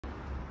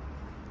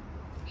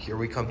Here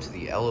we come to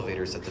the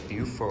elevators at the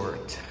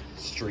Beaufort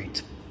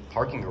Street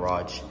parking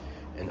garage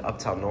in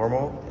Uptown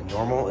Normal, in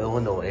Normal,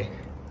 Illinois.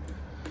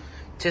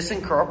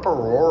 ThyssenKrupp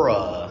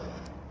Aurora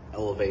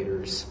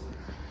elevators.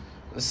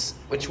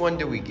 Which one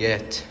do we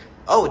get?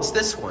 Oh, it's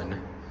this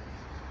one.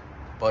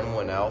 Button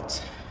went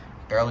out.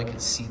 Barely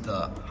could see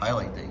the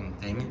highlight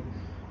thing.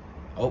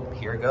 Oh,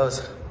 here it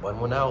goes. Button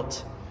went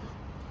out.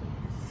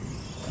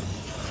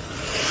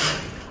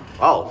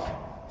 Oh.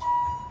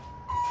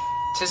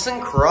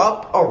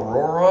 ThyssenKrupp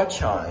Aurora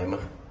chime.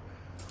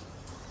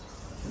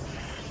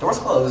 Doors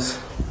closed.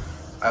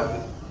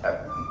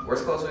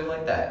 Doors closed. We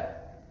like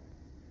that.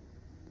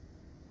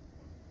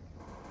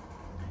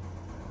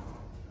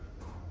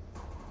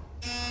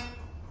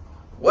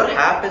 What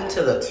happened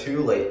to the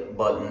too late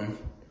button?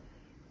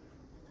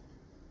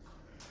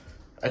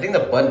 I think the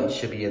button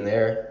should be in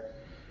there.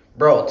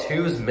 Bro,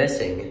 2's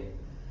missing.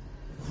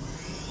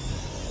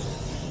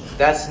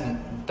 That's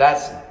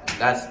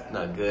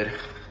not good.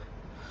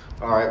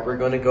 All right, we're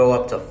gonna go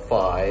up to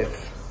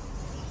 5.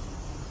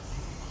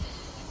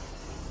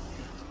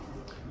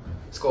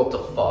 Let's go up to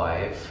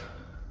 5.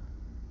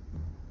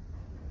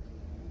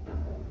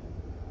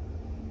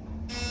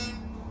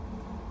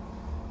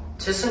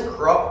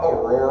 ThyssenKrupp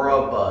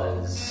Aurora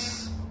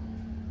Buzz.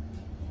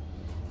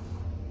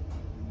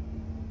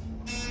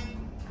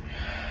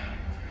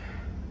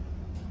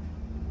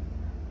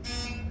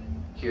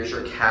 Here's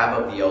your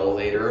cab of the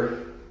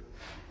elevator.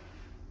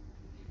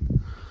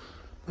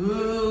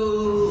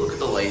 Ooh, look at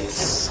the lights.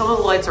 Some of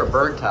the lights are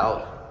burnt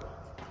out.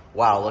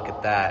 Wow, look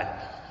at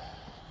that.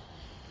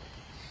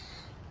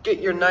 Get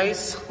your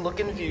nice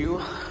looking view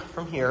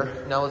from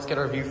here. Now let's get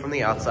our view from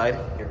the outside.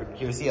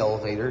 Here's the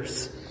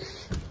elevators.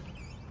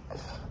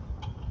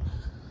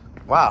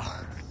 Wow,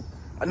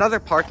 another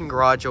parking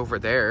garage over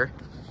there.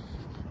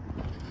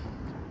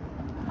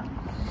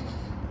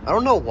 I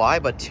don't know why,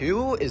 but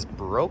 2 is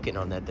broken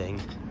on that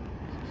thing.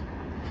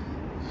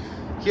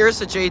 Here's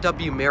the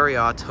JW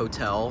Marriott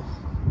Hotel.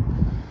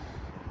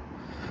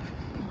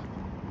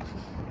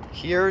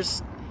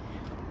 Here's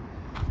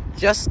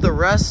just the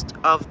rest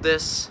of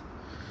this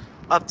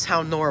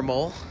Uptown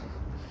Normal.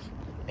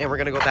 And we're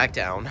gonna go back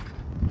down.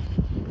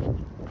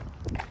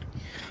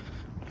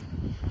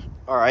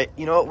 All right,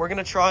 you know what? We're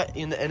gonna try,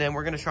 and then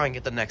we're gonna try and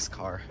get the next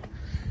car.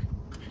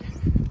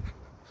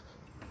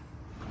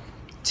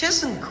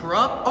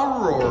 ThyssenKrupp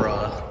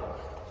Aurora.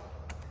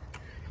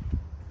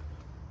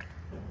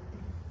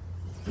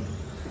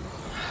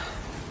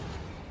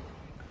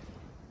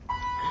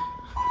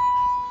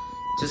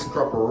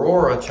 ThyssenKrupp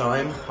Aurora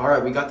chime. All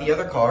right, we got the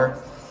other car.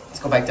 Let's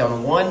go back down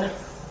to 1.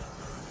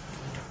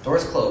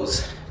 Doors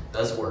closed.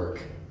 Does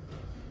work.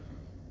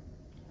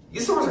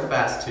 These doors are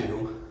fast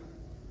too.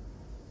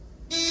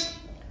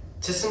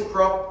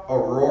 ThyssenKrupp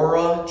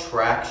Aurora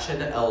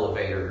traction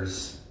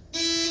elevators.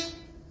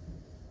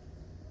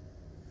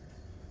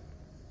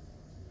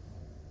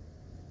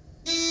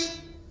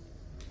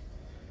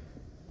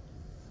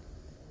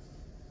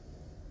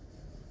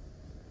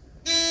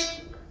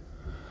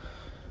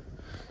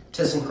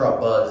 ThyssenKrupp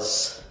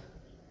Buzz.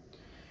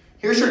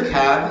 Here's your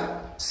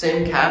cab.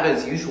 Same cab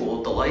as usual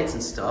with the lights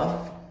and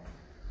stuff.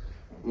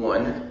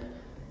 1.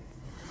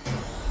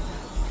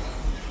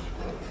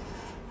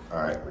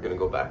 All right, we're gonna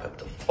go back up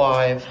to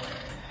 5.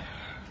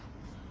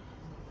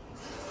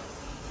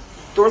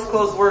 Doors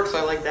closed works,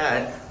 I like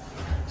that.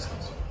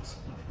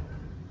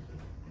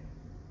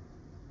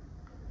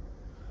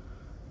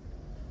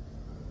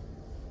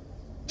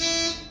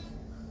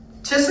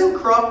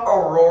 ThyssenKrupp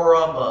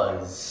Aurora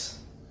Buzz.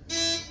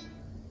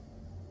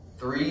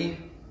 3,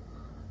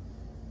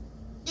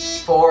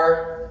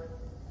 4,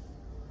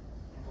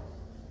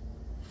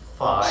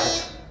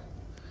 5.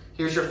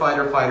 Here's your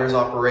fighter's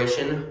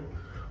operation.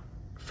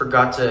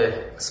 Forgot to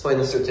explain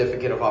the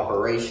certificate of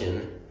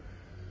operation.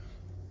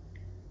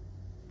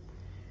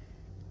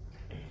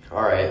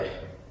 All right.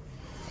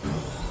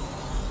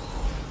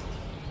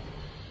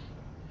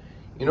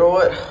 You know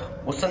what?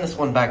 We'll send this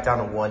one back down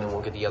to 1 and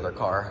we'll get the other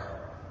car.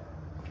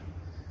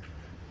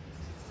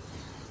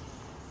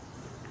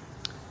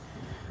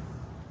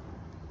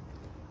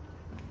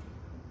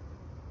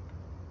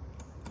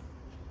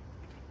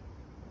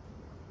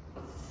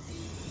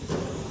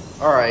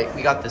 All right,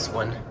 we got this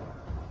one.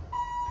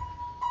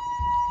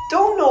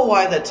 Don't know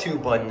why that 2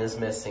 button is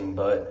missing,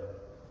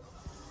 but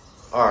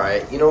all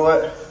right, you know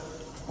what?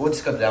 We'll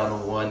just go down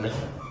to 1,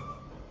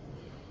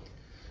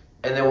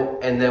 and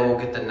then we'll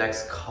get the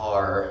next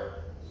car.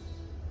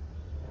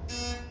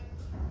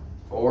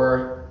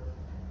 4,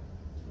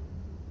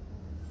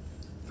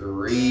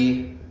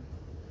 3,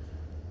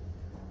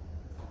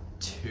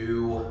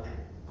 2,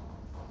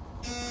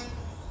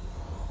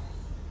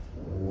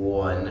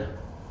 1.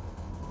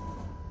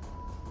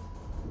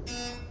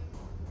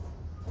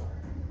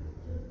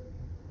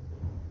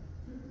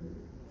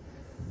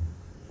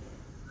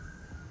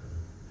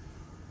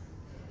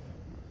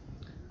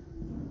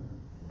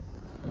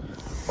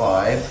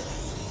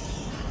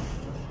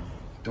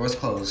 Doors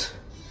closed.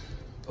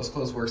 Doors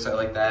closed works, I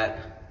like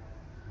that.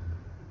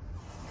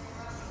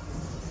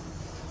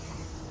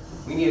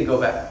 We need to go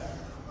back.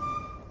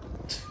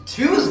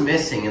 2 is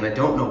missing, and I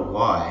don't know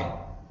why.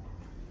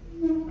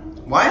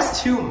 Why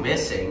is 2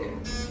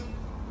 missing?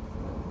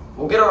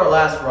 We'll get our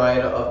last ride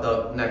of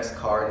the next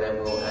car, and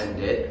then we'll end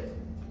it.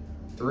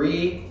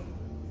 3,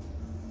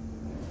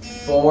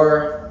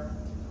 4,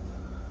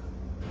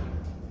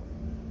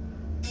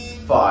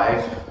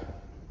 5,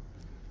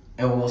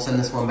 and we'll send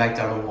this one back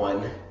down to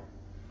 1.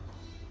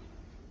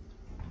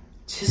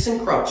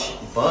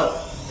 ThyssenKrupp,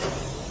 but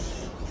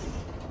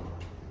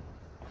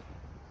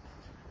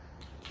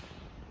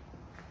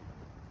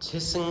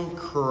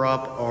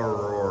ThyssenKrupp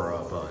Aurora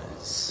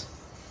buzz.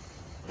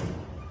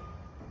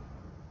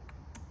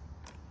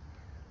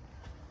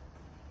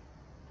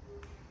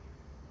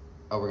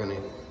 Oh, we're gonna.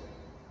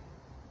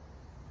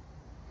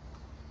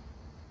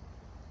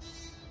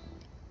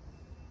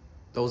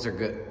 Those are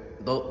good.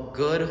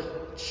 Good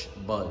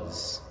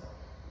buzz.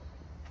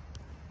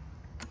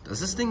 Does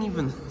this thing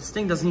even? This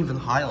thing doesn't even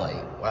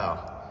highlight.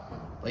 Wow.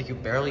 Like you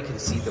barely can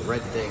see the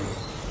red thing.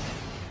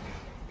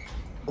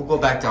 We'll go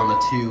back down to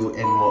 2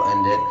 and we'll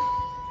end it.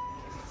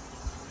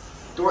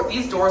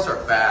 These doors are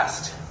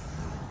fast.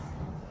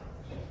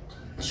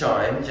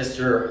 Chime, just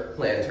your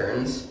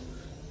lanterns.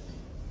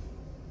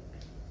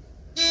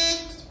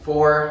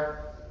 4,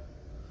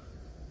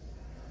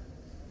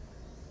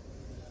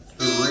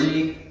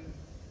 3,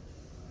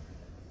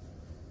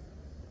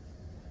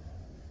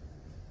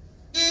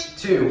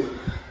 2.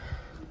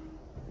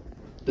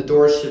 The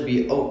doors should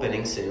be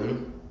opening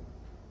soon.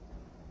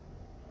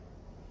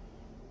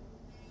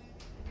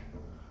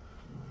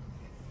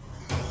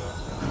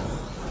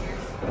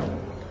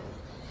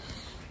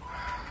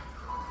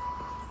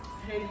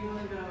 Hey, do you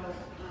want to go,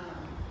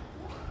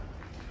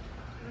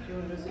 do you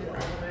want to go see the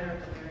elevator at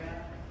the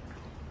area?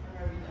 Or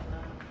have you done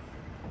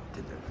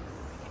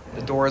that?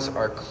 The doors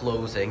are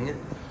closing,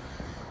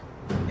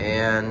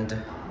 and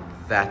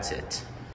that's it.